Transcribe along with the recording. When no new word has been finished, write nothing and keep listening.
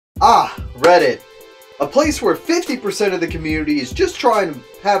Reddit. A place where 50% of the community is just trying to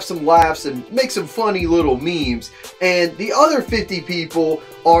have some laughs and make some funny little memes, and the other 50 people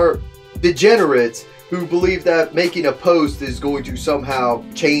are degenerates who believe that making a post is going to somehow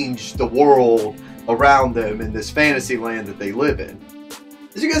change the world around them in this fantasy land that they live in.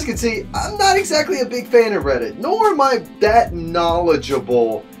 As you guys can see, I'm not exactly a big fan of Reddit, nor am I that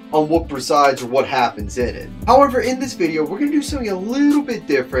knowledgeable on what presides or what happens in it. However, in this video, we're going to do something a little bit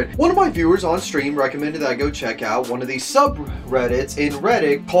different. One of my viewers on stream recommended that I go check out one of these subreddits in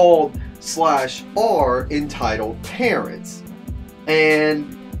Reddit called /r entitled Parents.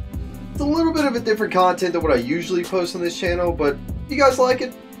 And it's a little bit of a different content than what I usually post on this channel, but if you guys like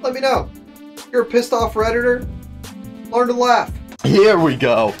it, let me know. If you're a pissed off Redditor, learn to laugh. Here we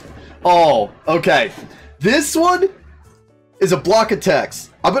go. Oh, okay. This one is a block of text.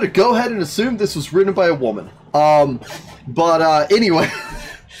 I'm gonna go ahead and assume this was written by a woman.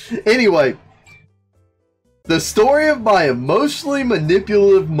 Anyway, the story of my emotionally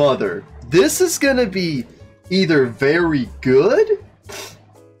manipulative mother. This is gonna be either very good,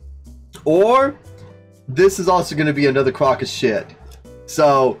 or this is also gonna be another crock of shit.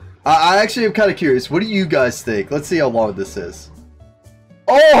 So, I actually am kind of curious. What do you guys think? Let's see how long this is.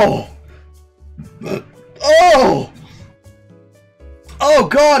 Oh! Oh! Oh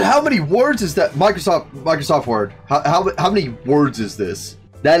God, how many words is that? Microsoft Word. How many words is this?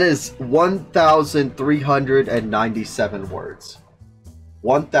 That is 1,397 words.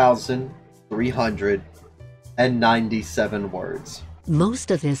 1,397 words. Most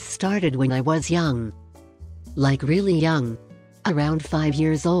of this started when I was young. Like really young. Around 5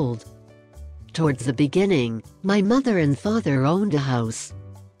 years old. Towards the beginning, my mother and father owned a house.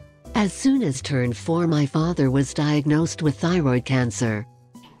 As soon as turned 4, my father was diagnosed with thyroid cancer.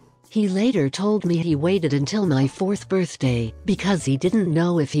 He later told me he waited until my 4th birthday because he didn't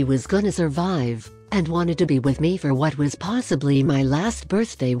know if he was gonna survive, and wanted to be with me for what was possibly my last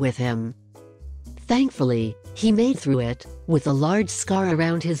birthday with him. Thankfully, he made through it, with a large scar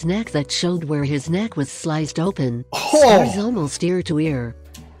around his neck that showed where his neck was sliced open, scars almost ear to ear.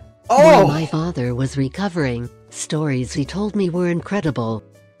 While my father was recovering, stories he told me were incredible.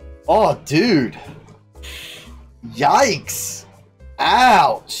 Oh, dude. Yikes.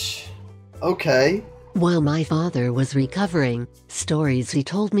 Ouch. Okay. While my father was recovering, stories he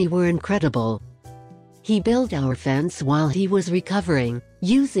told me were incredible. He built our fence while he was recovering,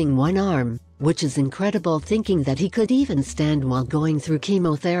 using one arm, which is incredible thinking that he could even stand while going through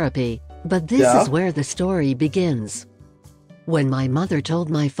chemotherapy. But this is where the story begins. When my mother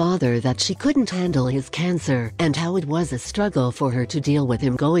told my father that she couldn't handle his cancer and how it was a struggle for her to deal with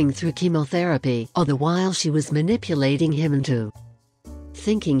him going through chemotherapy, all the while she was manipulating him into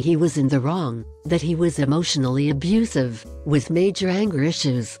thinking he was in the wrong, that he was emotionally abusive, with major anger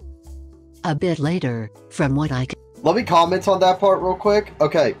issues. A bit later, from what I could— Let me comment on that part real quick.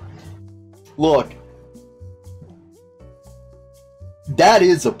 Okay. Look. That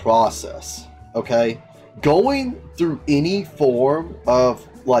is a process, okay? Going through any form of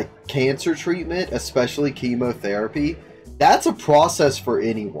like cancer treatment, especially chemotherapy, that's a process for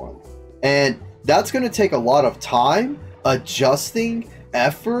anyone. And that's going to take a lot of time, adjusting,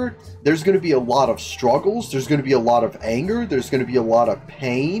 effort. There's going to be a lot of struggles. There's going to be a lot of anger. There's going to be a lot of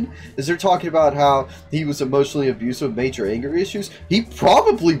pain. As they're talking about how he was emotionally abusive, major anger issues, he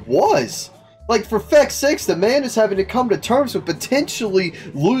probably was. Like, for feck's sakes, the man is having to come to terms with potentially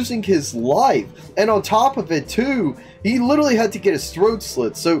losing his life. And on top of it, too, he literally had to get his throat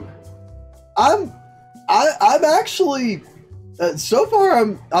slit. So, I'm actually, so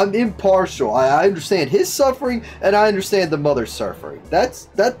far, I'm impartial. I understand his suffering, and I understand the mother's suffering. That's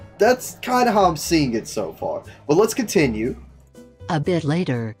kind of how I'm seeing it so far. But let's continue. A bit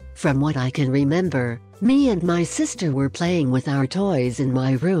later, from what I can remember, me and my sister were playing with our toys in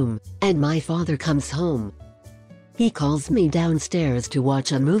my room, and my father comes home. He calls me downstairs to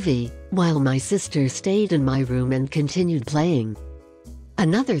watch a movie, while my sister stayed in my room and continued playing.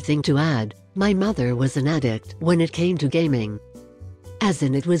 Another thing to add, my mother was an addict when it came to gaming. As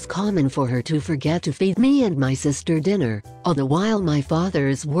in, it was common for her to forget to feed me and my sister dinner, all the while my father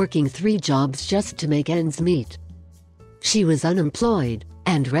is working 3 jobs just to make ends meet. She was unemployed,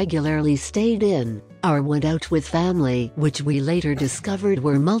 and regularly stayed in, or went out with family, which we later discovered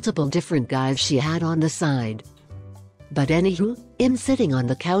were multiple different guys she had on the side. But anywho, I'm sitting on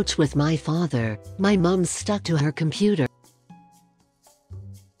the couch with my father, my mum stuck to her computer.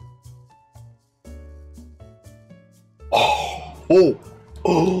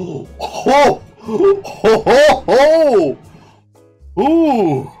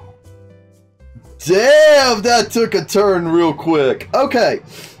 Damn, that took a turn real quick. Okay,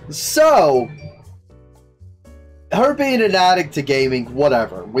 So, her being an addict to gaming,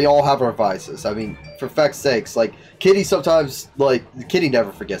 whatever. We all have our vices. I mean, for feck's sakes, like, Kitty sometimes, like, Kitty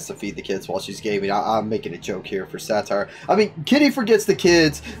never forgets to feed the kids while she's gaming. I'm making a joke here for satire. I mean, Kitty forgets the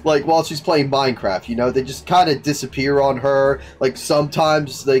kids, like, while she's playing Minecraft, you know? They just kind of disappear on her. Like,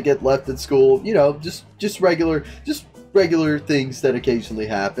 sometimes they get left at school, you know, just regular things that occasionally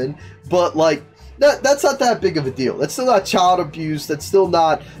happen. But, like, that's not that big of a deal. That's still not child abuse. That's still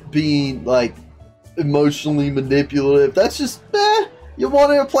not being, like, emotionally manipulative. That's just, you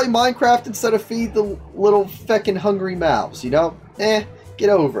wanted to play Minecraft instead of feed the little feckin' hungry mouths, you know? Get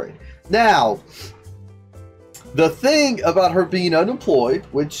over it. Now, the thing about her being unemployed,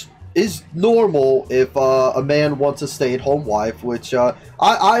 which is normal if a man wants a stay-at-home wife, which I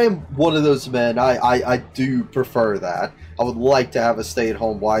am one of those men. I do prefer that. I would like to have a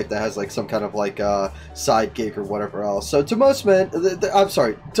stay-at-home wife that has like some kind of like side gig or whatever else. So to most men, I'm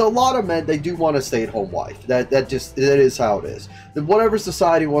sorry, to a lot of men, they do want a stay-at-home wife. That is how it is. Whatever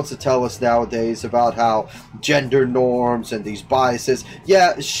society wants to tell us nowadays about how gender norms and these biases,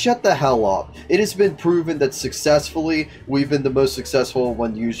 yeah, shut the hell up. It has been proven that successfully, we've been the most successful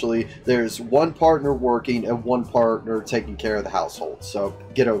when usually there's one partner working and one partner taking care of the household. So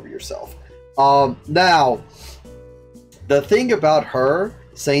get over yourself. Now, the thing about her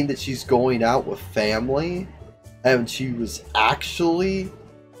saying that she's going out with family and she was actually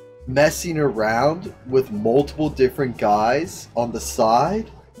messing around with multiple different guys on the side.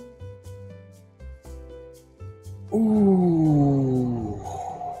 Ooh.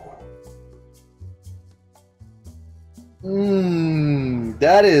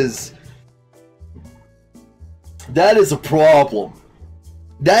 That is a problem.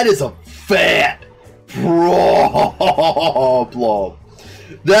 That is a fat problem.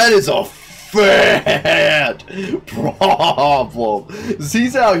 That is a fat problem.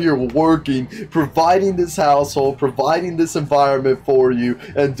 He's out here working, providing this household, providing this environment for you,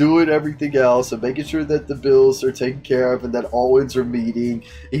 and doing everything else, and making sure that the bills are taken care of and that all ends are meeting.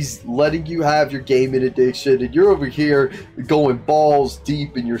 He's letting you have your gaming addiction, and you're over here going balls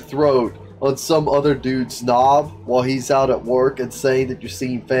deep in your throat on some other dude's knob while he's out at work and saying that you're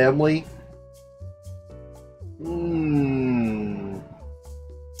seeing family.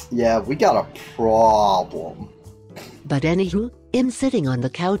 Yeah, we got a problem. But anywho, I'm sitting on the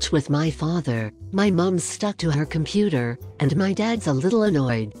couch with my father, my mom's stuck to her computer, and my dad's a little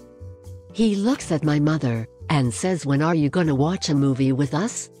annoyed. He looks at my mother and says, "When are you gonna watch a movie with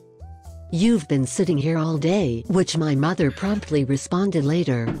us? You've been sitting here all day," which my mother promptly responded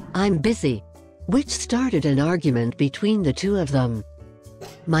later, "I'm busy," which started an argument between the two of them.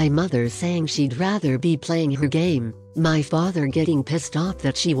 My mother saying she'd rather be playing her game, my father getting pissed off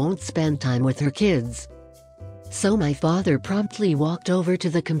that she won't spend time with her kids. So my father promptly walked over to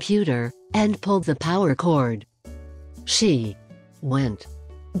the computer and pulled the power cord. She went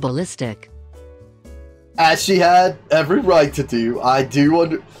ballistic. As she had every right to do.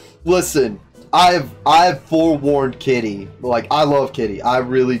 Listen, I have forewarned Kitty. Like, I love Kitty. I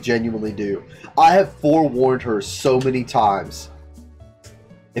really genuinely do. I have forewarned her so many times.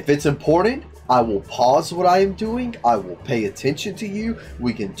 If it's important, I will pause what I am doing. I will pay attention to you.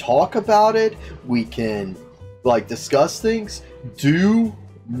 We can talk about it. We can, like, discuss things. Do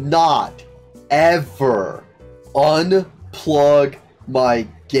not ever unplug my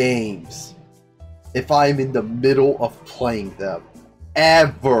games if I am in the middle of playing them.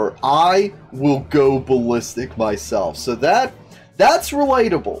 Ever. I will go ballistic myself. So that's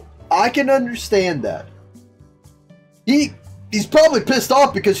relatable. I can understand that. He's probably pissed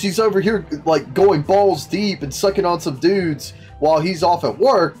off because she's over here, like, going balls deep and sucking on some dudes while he's off at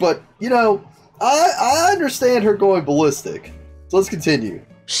work. But, you know, I understand her going ballistic. So let's continue.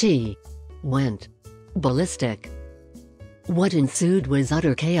 She went ballistic. What ensued was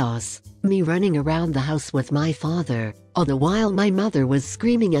utter chaos, me running around the house with my father, all the while my mother was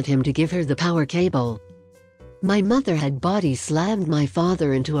screaming at him to give her the power cable. My mother had body slammed my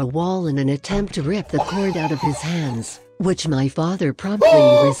father into a wall in an attempt to rip the cord out of his hands, which my father promptly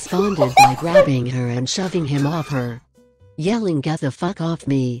responded by grabbing her and shoving him off her, yelling, "Get the fuck off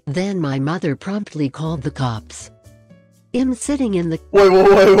me." Then my mother promptly called the cops. I'm sitting in the— Wait,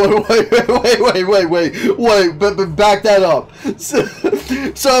 but back that up.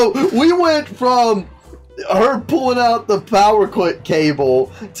 So we went from her pulling out the power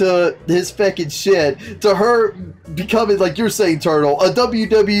cable to his feckin' shit, to her becoming, like you're saying, Turtle, a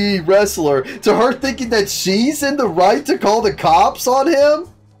WWE wrestler, to her thinking that she's in the right to call the cops on him?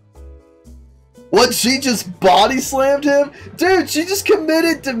 What, she just body slammed him? Dude, she just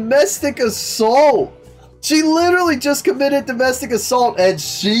committed domestic assault. She literally just committed domestic assault, and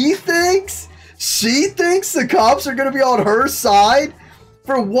she thinks the cops are going to be on her side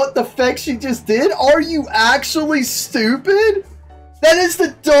for what the feck she just did? Are you actually stupid? That is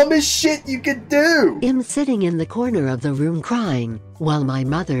the dumbest shit you could do. I'm sitting in the corner of the room crying, while my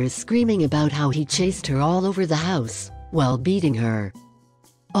mother is screaming about how he chased her all over the house, while beating her.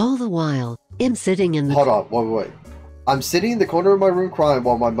 All the while, I'm sitting in the... Hold on, wait. I'm sitting in the corner of my room crying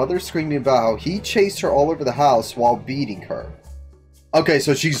while my mother's screaming about how he chased her all over the house while beating her. Okay,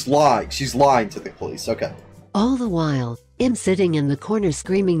 so she's lying. She's lying to the police. Okay. All the while, I'm sitting in the corner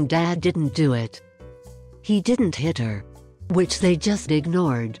screaming Dad didn't do it. He didn't hit her. Which they just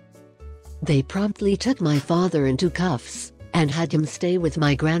ignored. They promptly took my father into cuffs and had him stay with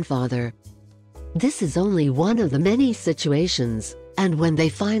my grandfather. This is only one of the many situations, and when they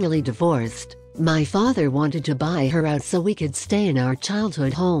finally divorced, my father wanted to buy her out so we could stay in our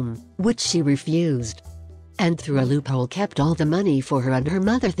childhood home, which she refused. And through a loophole kept all the money for her and her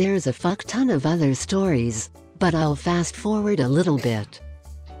mother. There's a fuck ton of other stories, but I'll fast forward a little bit.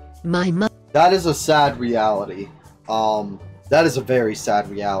 That is a sad reality. That is a very sad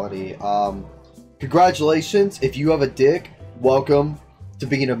reality. Congratulations, if you have a dick, welcome to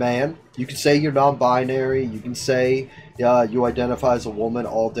being a man. You can say you're non-binary, you can say you identify as a woman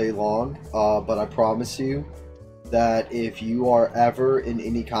all day long, but I promise you that if you are ever in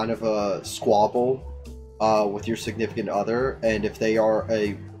any kind of a squabble with your significant other, and if they are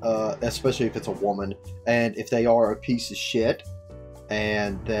especially if it's a woman, and if they are a piece of shit,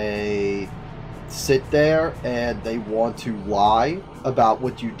 and they sit there and they want to lie about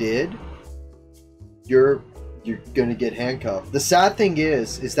what you did, you're gonna get handcuffed. The sad thing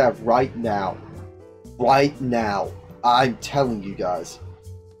is that right now, I'm telling you guys,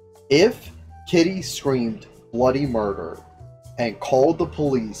 if Kitty screamed bloody murder and called the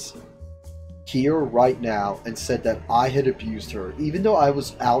police here right now and said that I had abused her, even though I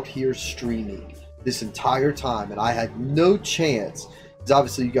was out here streaming this entire time and I had no chance, because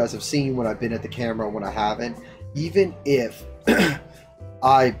obviously you guys have seen when I've been at the camera and when I haven't, even if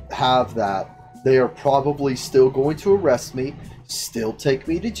I have that, they are probably still going to arrest me, still take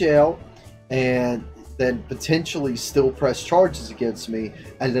me to jail, and then potentially still press charges against me,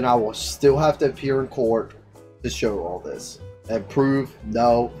 and then I will still have to appear in court to show all this and prove,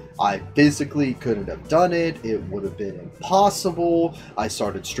 no, I physically couldn't have done it. It would have been impossible. I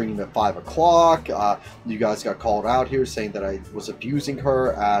started streaming at 5 o'clock. You guys got called out here saying that I was abusing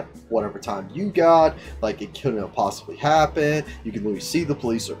her at whatever time you got. Like, it couldn't have possibly happened. You can literally see the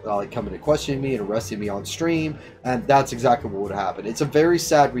police coming and questioning me and arresting me on stream. And that's exactly what would happen. It's a very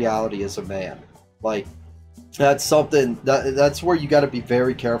sad reality as a man. Like, that's something, that's where you got to be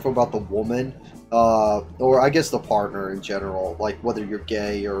very careful about the woman. Or I guess the partner in general, like whether you're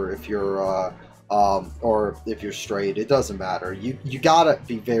gay or if you're straight, it doesn't matter. You gotta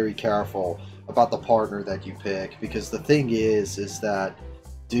be very careful about the partner that you pick, because the thing is that,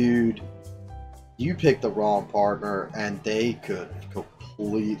 dude, you pick the wrong partner and they could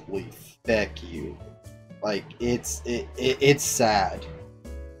completely feck you. Like, it's sad.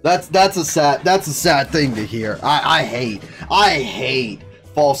 That's a sad thing to hear. I hate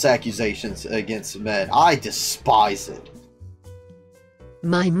false accusations against men. I despise it.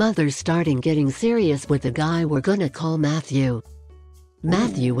 My mother started getting serious with a guy we're gonna call Matthew.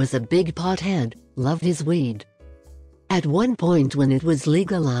 Matthew was a big pothead, loved his weed. At one point when it was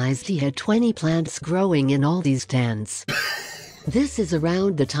legalized, he had 20 plants growing in all these tents. This is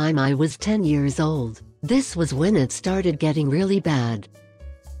around the time I was 10 years old. This was when it started getting really bad.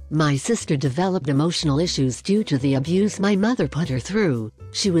 My sister developed emotional issues due to the abuse my mother put her through.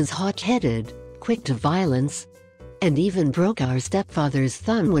 She was hot-headed, quick to violence, and even broke our stepfather's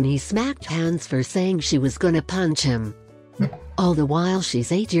thumb when he smacked hands for saying she was gonna punch him. All the while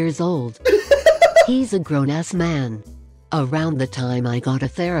she's 8 years old. He's a grown-ass man. Around the time I got a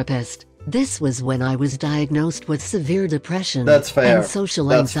therapist, this was when I was diagnosed with severe depression and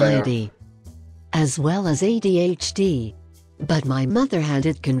social anxiety, as well as ADHD. But my mother had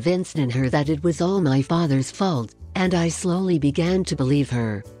it convinced in her that it was all my father's fault, and I slowly began to believe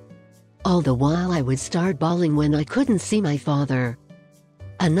her. All the while I would start bawling when I couldn't see my father.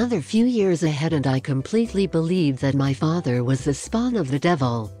 Another few years ahead and I completely believed that my father was the spawn of the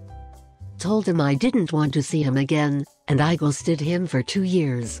devil. Told him I didn't want to see him again, and I ghosted him for 2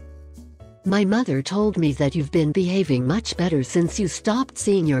 years. My mother told me that you've been behaving much better since you stopped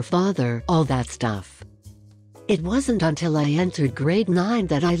seeing your father, all that stuff. It wasn't until I entered grade 9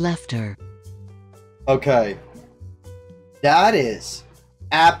 that I left her. Okay. That is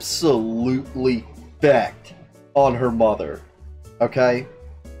absolutely fecked on her mother. Okay?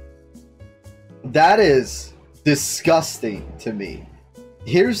 That is disgusting to me.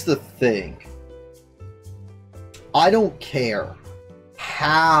 Here's the thing. I don't care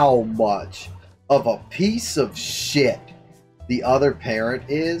how much of a piece of shit the other parent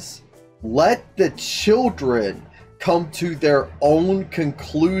is. Let the children come to their own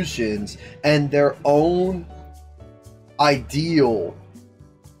conclusions and their own ideal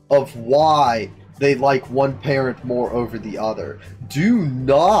of why they like one parent more over the other. Do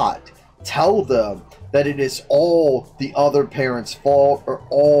not tell them that it is all the other parent's fault or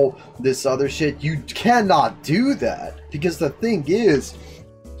all this other shit. You cannot do that, because the thing is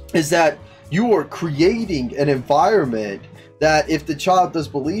that you are creating an environment that if the child does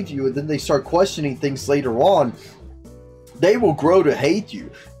believe you and then they start questioning things later on, they will grow to hate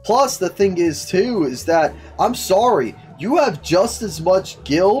you. Plus, the thing is too, is that, I'm sorry, you have just as much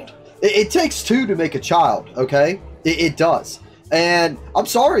guilt. It takes two to make a child, okay? It does. And I'm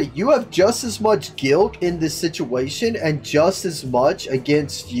sorry, you have just as much guilt in this situation and just as much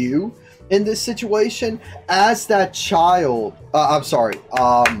against you in this situation as that child. I'm sorry.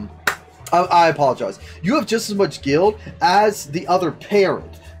 I apologize. You have just as much guilt as the other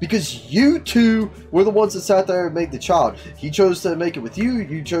parent, because you two were the ones that sat there and made the child. He chose to make it with you.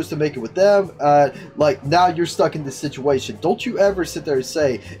 You chose to make it with them. Like, now you're stuck in this situation. Don't you ever sit there and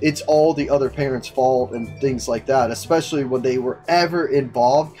say it's all the other parent's fault and things like that, especially when they were ever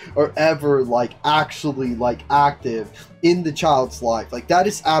involved or ever, like, actually, like, active in the child's life. Like, that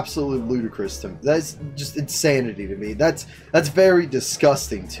is absolutely ludicrous to me. That's just insanity to me. That's very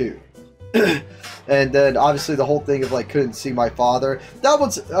disgusting too. And then obviously the whole thing of, like, couldn't see my father. That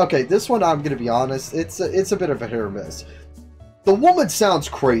one's okay. This one, I'm gonna be honest, it's a bit of a hit or miss. The woman sounds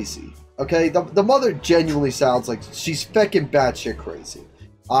crazy. Okay, the mother genuinely sounds like she's feckin' batshit crazy.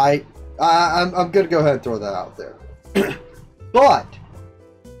 I'm gonna go ahead and throw that out there. But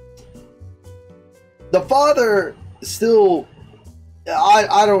the father still,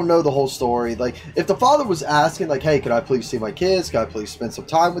 I don't know the whole story. Like, if the father was asking, like, hey, can I please see my kids? Can I please spend some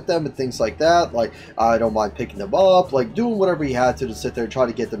time with them and things like that? Like, I don't mind picking them up, like, doing whatever he had to sit there and try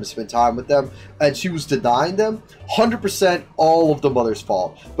to get them to spend time with them, and she was denying them, 100% all of the mother's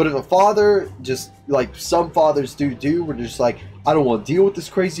fault. But if a father, just like some fathers do, we're just like, I don't want to deal with this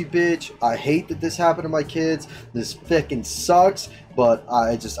crazy bitch. I hate that this happened to my kids. This fucking sucks, but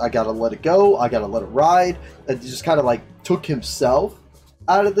I gotta let it go. I gotta let it ride. And just kind of like took himself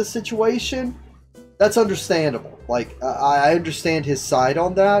out of the situation. That's understandable. Like, I understand his side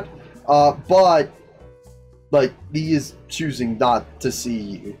on that. But like, he is choosing not to see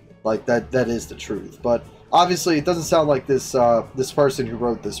you. Like, that is the truth. But obviously, it doesn't sound like this this person who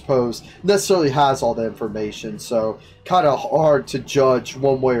wrote this post necessarily has all the information, so kind of hard to judge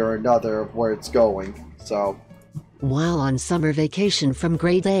one way or another of where it's going. So, while on summer vacation from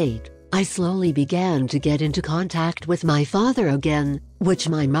grade 8, I slowly began to get into contact with my father again, which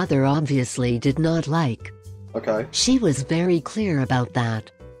my mother obviously did not like. Okay. She was very clear about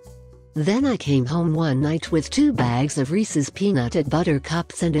that. Then I came home one night with 2 bags of Reese's peanut butter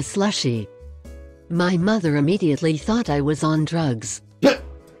cups and a slushie. My mother immediately thought I was on drugs.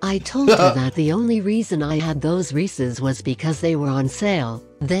 I told her that the only reason I had those Reese's was because they were on sale.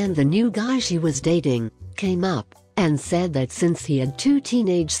 Then the new guy she was dating came up and said that since he had 2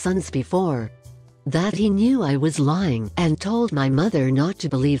 teenage sons before, that he knew I was lying, and told my mother not to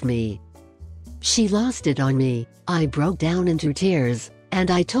believe me. She lost it on me. I broke down into tears,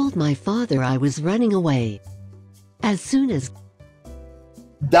 and I told my father I was running away. As soon as...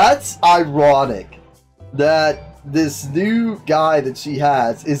 That's ironic that this new guy that she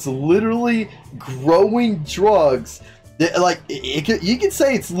has is literally growing drugs. Like, you can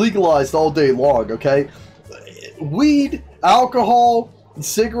say it's legalized all day long, okay? Weed, alcohol,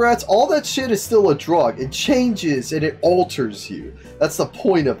 cigarettes, all that shit is still a drug. It changes and it alters you. That's the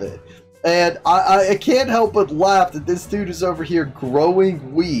point of it. And I can't help but laugh that this dude is over here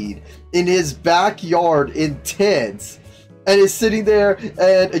growing weed in his backyard in tents, and is sitting there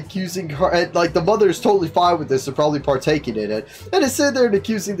and accusing her, and like, the mother is totally fine with this and probably partaking in it, and is sitting there and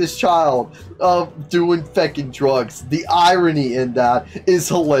accusing this child of doing feckin' drugs. The irony in that is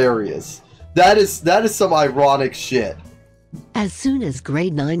hilarious. That is some ironic shit. As soon as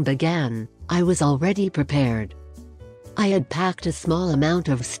grade 9 began, I was already prepared. I had packed a small amount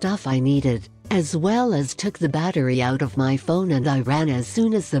of stuff I needed, as well as took the battery out of my phone, and I ran as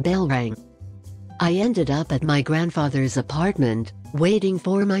soon as the bell rang. I ended up at my grandfather's apartment, waiting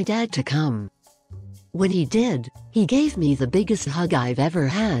for my dad to come. When he did, he gave me the biggest hug I've ever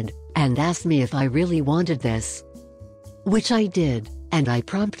had, and asked me if I really wanted this. Which I did, and I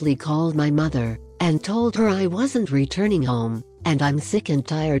promptly called my mother, and told her I wasn't returning home, and I'm sick and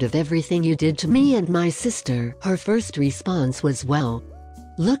tired of everything you did to me and my sister. Her first response was, well,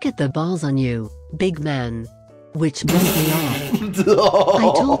 look at the balls on you, big man. Which blew me off.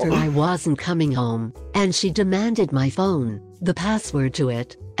 I told her I wasn't coming home, and she demanded my phone, the password to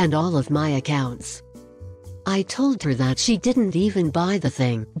it, and all of my accounts. I told her that she didn't even buy the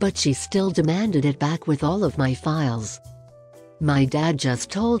thing, but she still demanded it back with all of my files. My dad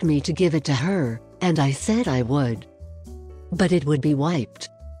just told me to give it to her, and I said I would. But it would be wiped.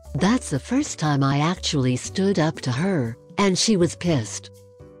 That's the first time I actually stood up to her, and she was pissed.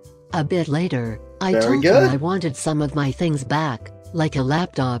 A bit later, I told her I wanted some of my things back, like a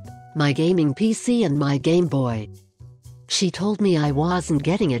laptop, my gaming PC and my Game Boy. She told me I wasn't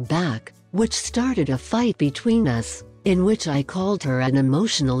getting it back, which started a fight between us, in which I called her an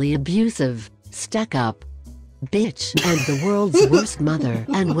emotionally abusive, stuck-up bitch and the world's worst mother.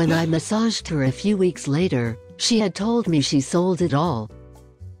 And when I massaged her a few weeks later, she had told me she sold it all.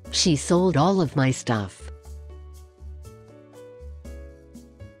 She sold all of my stuff.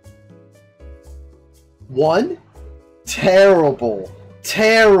 One terrible,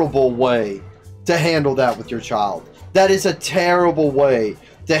 terrible way to handle that with your child. That is a terrible way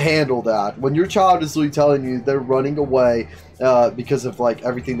to handle that. When your child is literally telling you they're running away because of like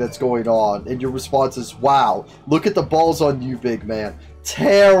everything that's going on, and your response is, wow, look at the balls on you, big man.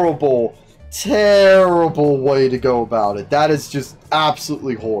 Terrible, terrible way to go about it. That is just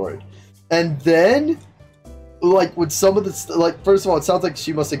absolutely horrid. And then, like, with some of the, like, first of all, it sounds like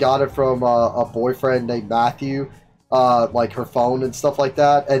she must have got it from a boyfriend named Matthew, like her phone and stuff like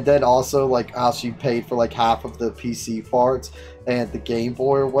that. And then also, like, how she paid for, like, half of the PC parts and the Game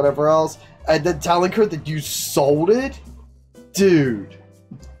Boy or whatever else. And then telling her that you sold it? Dude.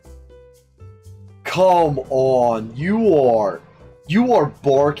 Come on. You are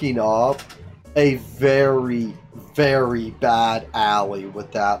barking up a very, very bad alley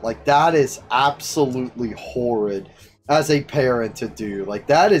with that. Like, that is absolutely horrid as a parent to do. Like,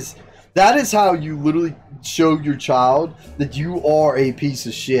 that is how you literally show your child that you are a piece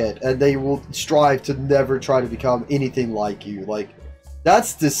of shit, and they will strive to never try to become anything like you. Like,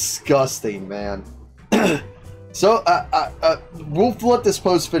 that's disgusting, man. So we'll let this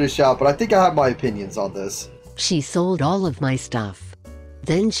post finish out, but I think I have my opinions on this. She sold all of my stuff.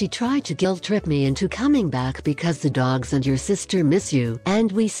 Then she tried to guilt trip me into coming back because the dogs and your sister miss you,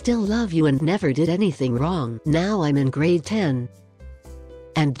 and we still love you and never did anything wrong. Now I'm in grade 10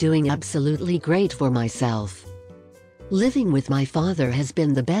 and doing absolutely great for myself. Living with my father has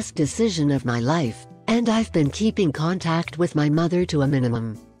been the best decision of my life, and I've been keeping contact with my mother to a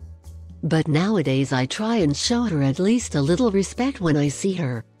minimum. But nowadays I try and show her at least a little respect when I see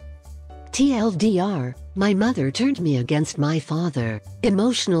her. TLDR, my mother turned me against my father,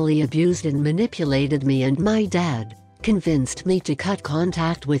 emotionally abused and manipulated me, and my dad convinced me to cut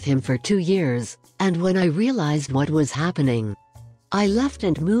contact with him for 2 years, and when I realized what was happening, I left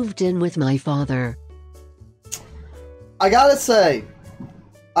and moved in with my father. I gotta say,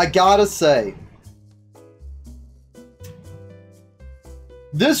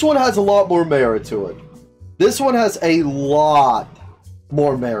 this one has a lot more merit to it. This one has a lot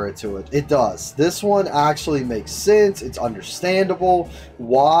more merit to it. It does. This one actually makes sense. It's understandable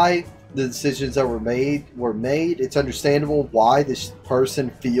why the decisions that were made. It's understandable why this person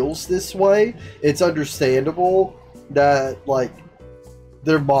feels this way. It's understandable that, like,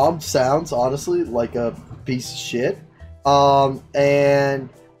 their mom sounds honestly like a piece of shit. And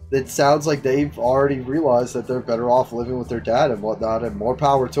it sounds like they've already realized that they're better off living with their dad and whatnot, and more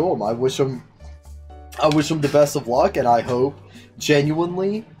power to them. I wish them the best of luck, and I hope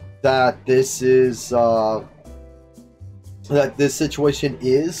genuinely that this is that this situation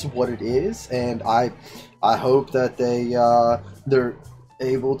is what it is, and I hope that they're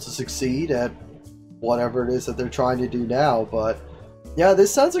able to succeed at whatever it is that they're trying to do now. But yeah,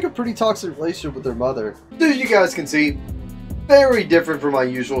 this sounds like a pretty toxic relationship with their mother. Dude, you guys can see, very different from my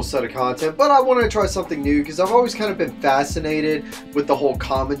usual set of content, but I wanted to try something new because I've always kind of been fascinated with the whole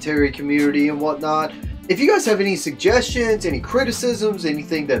commentary community and whatnot. If you guys have any suggestions, any criticisms,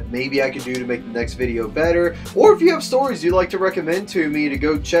 anything that maybe I could do to make the next video better, or if you have stories you'd like to recommend to me to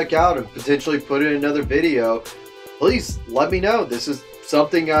go check out and potentially put in another video, please let me know. This is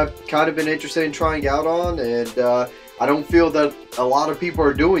something I've kind of been interested in trying out on, and I don't feel that a lot of people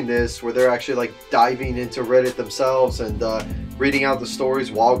are doing this where they're actually like diving into Reddit themselves and reading out the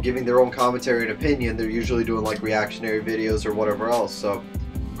stories while giving their own commentary and opinion. They're usually doing like reactionary videos or whatever else. So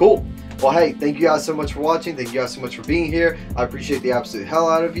cool. Well, hey, thank you guys so much for watching. Thank you guys so much for being here. I appreciate the absolute hell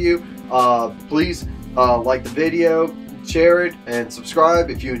out of you. Please like the video, share it, and subscribe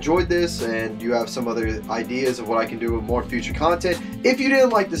if you enjoyed this and you have some other ideas of what I can do with more future content. If you didn't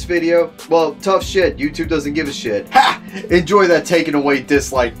like this video, well, tough shit. YouTube doesn't give a shit. Ha! Enjoy that taking away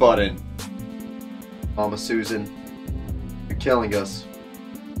dislike button. Mama Susan, you're killing us.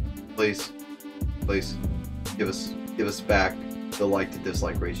 Please, please, give us back the like to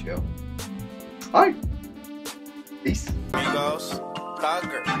dislike ratio. Alright. Peace.